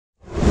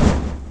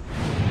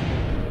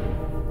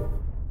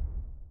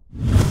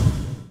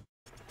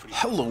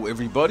Hello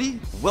everybody,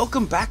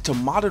 welcome back to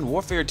Modern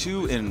Warfare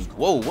 2, and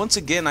whoa, once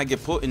again I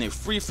get put in a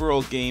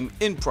free-for-all game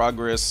in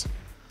progress.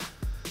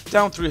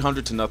 Down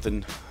 300 to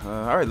nothing.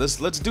 Alright,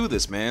 let's do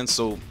this, man.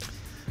 So,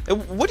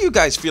 what do you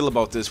guys feel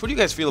about this? What do you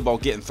guys feel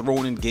about getting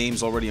thrown in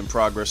games already in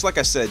progress? Like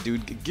I said,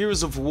 dude,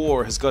 Gears of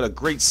War has got a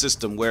great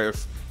system where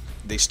if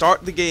they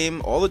start the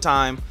game all the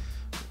time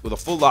with a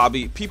full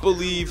lobby, people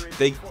leave,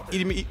 they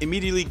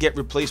immediately get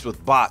replaced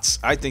with bots.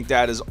 I think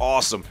that is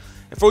awesome.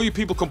 And for all you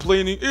people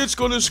complaining, it's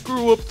gonna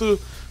screw up the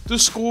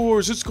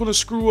scores, it's gonna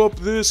screw up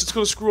this, it's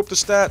gonna screw up the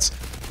stats.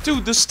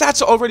 Dude, the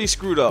stats are already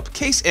screwed up.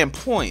 Case in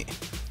point.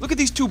 Look at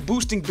these two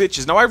boosting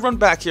bitches. Now I run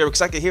back here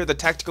because I can hear the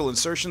tactical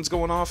insertions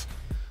going off.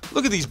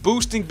 Look at these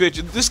boosting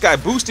bitches. This guy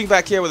boosting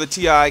back here with a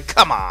TI.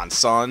 Come on,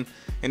 son.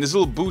 And his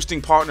little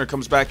boosting partner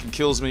comes back and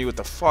kills me with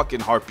the fucking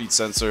heartbeat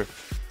sensor.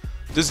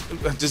 Does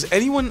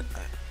anyone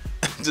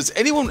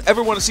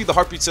ever want to see the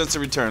heartbeat sensor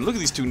return? Look at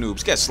these two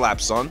noobs. Get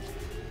slapped, son.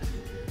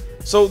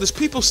 So there's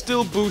people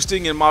still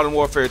boosting in Modern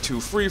Warfare 2,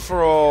 free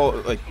for all.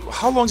 Like,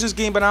 how long's this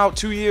game been out?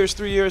 2 years,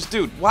 3 years?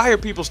 Dude, why are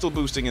people still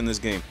boosting in this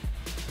game?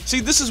 See,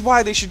 this is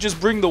why they should just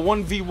bring the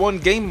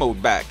 1v1 game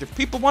mode back. If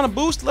people want to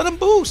boost, let them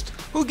boost.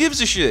 Who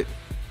gives a shit?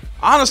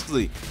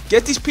 Honestly,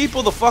 get these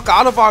people the fuck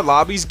out of our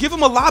lobbies. Give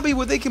them a lobby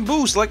where they can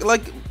boost, like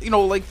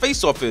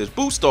Face Off is,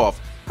 Boost Off.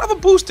 Have a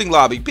boosting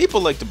lobby. People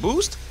like to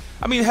boost.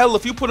 I mean, hell,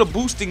 if you put a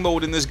boosting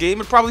mode in this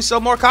game, it'd probably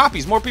sell more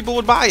copies. More people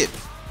would buy it.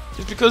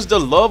 Just because the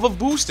love of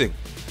boosting.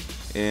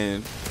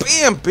 And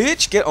bam,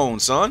 bitch, get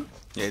owned, son.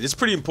 Yeah, it's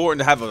pretty important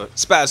to have a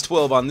Spaz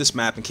 12 on this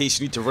map in case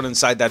you need to run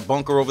inside that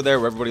bunker over there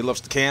where everybody loves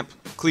to camp.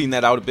 Clean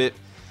that out a bit.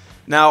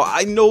 Now,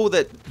 I know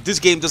that this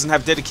game doesn't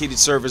have dedicated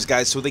servers,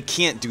 guys, so they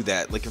can't do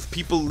that. Like, if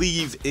people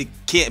leave, it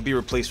can't be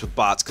replaced with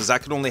bots, because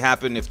that can only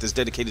happen if there's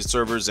dedicated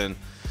servers, and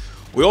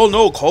we all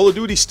know Call of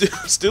Duty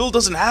still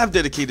doesn't have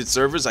dedicated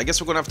servers. I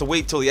guess we're going to have to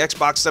wait till the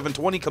Xbox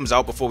 720 comes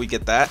out before we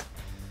get that.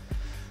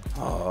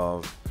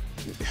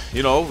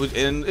 You know,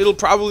 and it'll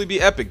probably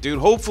be epic, dude.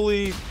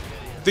 Hopefully,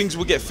 things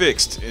will get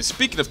fixed. And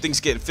speaking of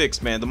things getting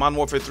fixed, man, the Modern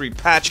Warfare 3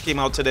 patch came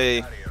out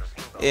today.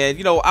 And,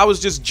 you know, I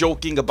was just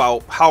joking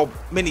about how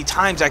many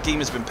times that game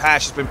has been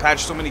patched. It's been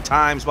patched so many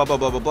times, blah, blah,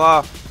 blah, blah,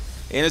 blah.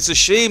 And it's a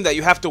shame that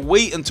you have to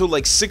wait until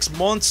like 6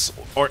 months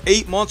or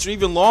 8 months or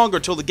even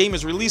longer till the game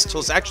is released, till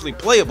it's actually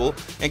playable.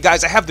 And,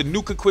 guys, I have the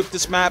nuke equipped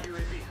this map.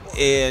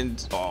 And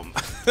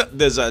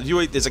there's a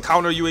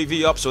counter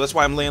UAV up, so that's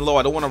why I'm laying low.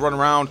 I don't want to run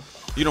around,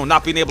 you know,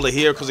 not being able to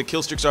hear because the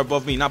kill streaks are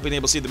above me, not being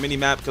able to see the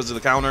mini-map because of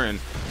the counter,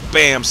 and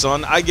bam,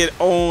 son, I get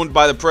owned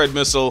by the Pred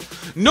missile.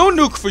 No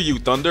nuke for you,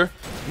 Thunder.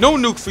 No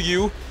nuke for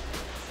you.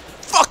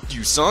 Fuck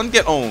you, son.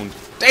 Get owned.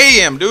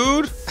 Damn,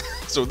 dude.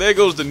 So there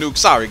goes the nuke.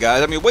 Sorry,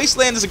 guys. I mean,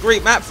 Wasteland is a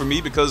great map for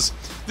me because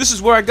this is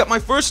where I got my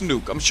first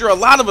nuke. I'm sure a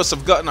lot of us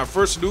have gotten our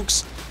first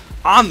nukes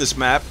on this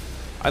map.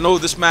 I know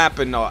this map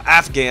and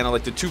Afghan are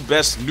like the two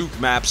best nuke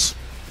maps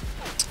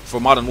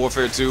for Modern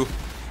Warfare 2.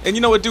 And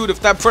you know what, dude?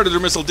 If that Predator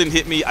missile didn't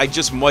hit me, I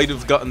just might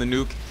have gotten the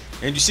nuke.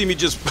 And you see me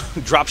just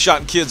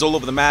drop-shotting kids all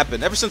over the map.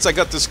 And ever since I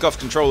got this scuffed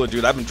controller,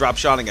 dude, I've been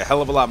drop-shotting a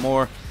hell of a lot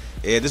more.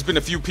 And there's been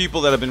a few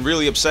people that have been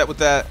really upset with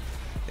that.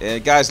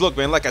 And guys, look,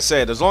 man, like I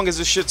said, as long as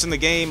this shit's in the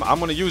game, I'm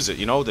gonna use it.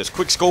 You know, there's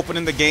quick scoping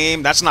in the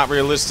game. That's not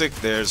realistic.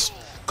 There's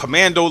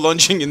commando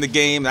lunging in the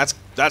game. That's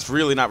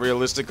really not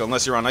realistic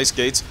unless you're on ice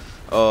skates.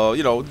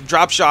 You know,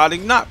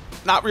 drop-shotting, not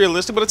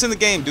realistic, but it's in the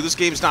game, dude. This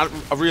game's not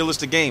a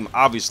realistic game,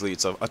 obviously.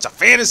 It's a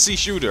fantasy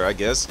shooter, I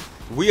guess.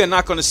 We are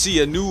not going to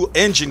see a new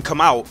engine come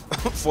out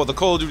for the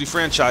Call of Duty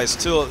franchise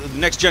till the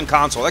next-gen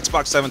console,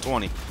 Xbox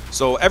 720.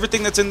 So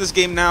everything that's in this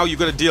game now, you're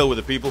going to deal with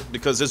it, people,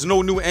 because there's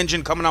no new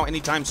engine coming out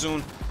anytime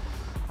soon.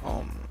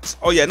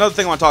 Oh, yeah, another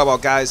thing I want to talk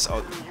about, guys.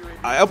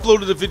 I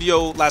uploaded a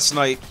video last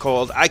night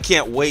called I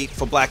Can't Wait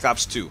for Black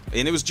Ops 2.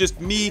 And it was just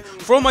me,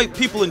 from my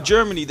people in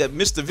Germany that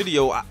missed the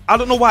video. I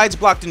don't know why it's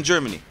blocked in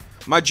Germany.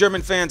 My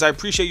German fans, I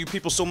appreciate you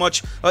people so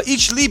much.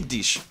 Ich liebe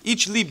dich.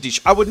 Ich liebe dich.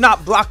 I would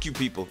not block you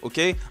people,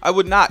 okay? I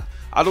would not.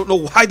 I don't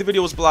know why the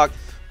video was blocked.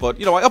 But,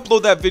 you know, I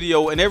upload that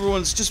video and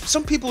everyone's just,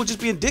 some people are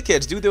just being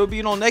dickheads, dude. They were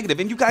being all negative.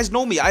 And you guys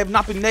know me. I have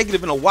not been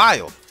negative in a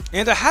while.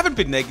 And I haven't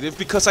been negative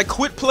because I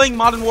quit playing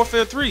Modern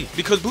Warfare 3.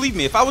 Because believe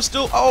me, if I was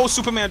still... Oh,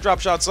 Superman drop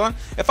shot, son.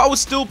 If I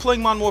was still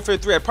playing Modern Warfare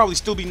 3, I'd probably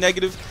still be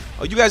negative.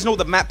 You guys know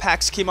the map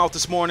packs came out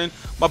this morning.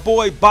 My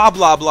boy, Bob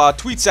Blah Blah,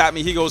 tweets at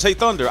me. He goes, hey,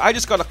 Thunder, I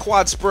just got a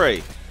quad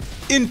spray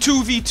in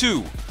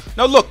 2v2.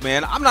 Now, look,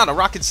 man, I'm not a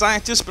rocket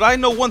scientist, but I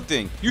know one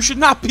thing. You should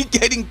not be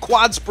getting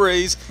quad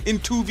sprays in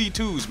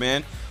 2v2s,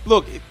 man.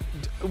 Look,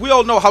 we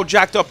all know how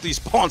jacked up the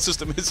spawn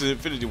system is in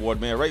Infinity Ward,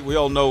 man, right? We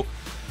all know...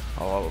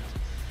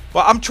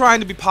 Well, I'm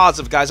trying to be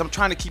positive, guys. I'm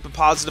trying to keep it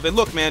positive. And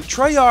look, man,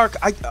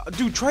 Treyarch,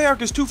 dude,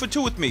 Treyarch is 2 for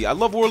 2 with me. I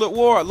love World at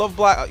War. I love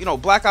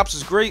Black Ops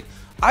is great.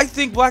 I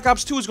think Black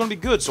Ops 2 is going to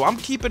be good. So I'm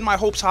keeping my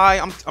hopes high.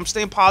 I'm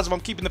staying positive. I'm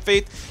keeping the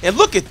faith. And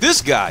look at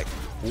this guy.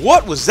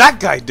 What was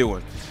that guy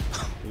doing?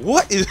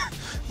 What is...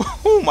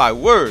 Oh, my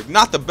word.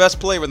 Not the best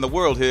player in the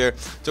world here.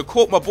 To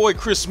quote my boy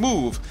Chris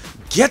Move,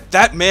 get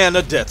that man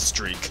a death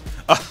streak.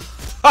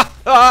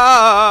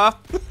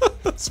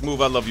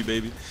 Smooth, I love you,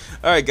 baby.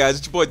 Alright, guys,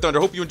 it's your boy Thunder.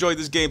 Hope you enjoyed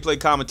this gameplay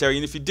commentary,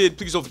 and if you did,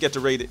 please don't forget to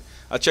rate it.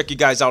 I'll check you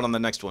guys out on the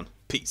next one.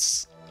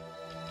 Peace.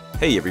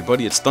 Hey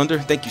everybody, it's Thunder.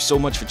 Thank you so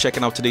much for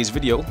checking out today's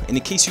video. And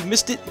in case you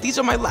missed it, these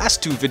are my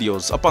last 2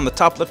 videos. Up on the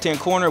top left hand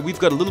corner, we've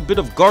got a little bit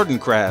of garden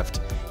craft.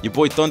 Your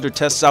boy Thunder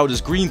tests out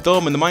his green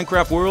thumb in the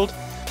Minecraft world.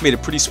 Made a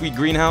pretty sweet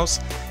greenhouse.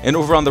 And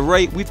over on the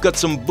right, we've got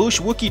some Bush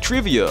Wookiee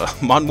trivia.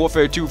 Modern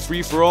Warfare 2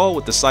 free-for-all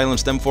with the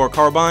silenced M4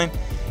 carbine.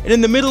 And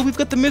in the middle, we've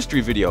got the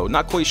mystery video.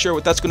 Not quite sure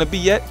what that's going to be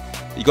yet.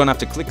 You're going to have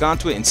to click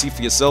onto it and see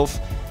for yourself.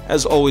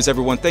 As always,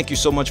 everyone, thank you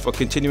so much for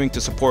continuing to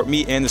support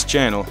me and this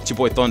channel. It's your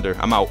boy Thunder.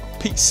 I'm out.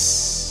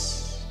 Peace.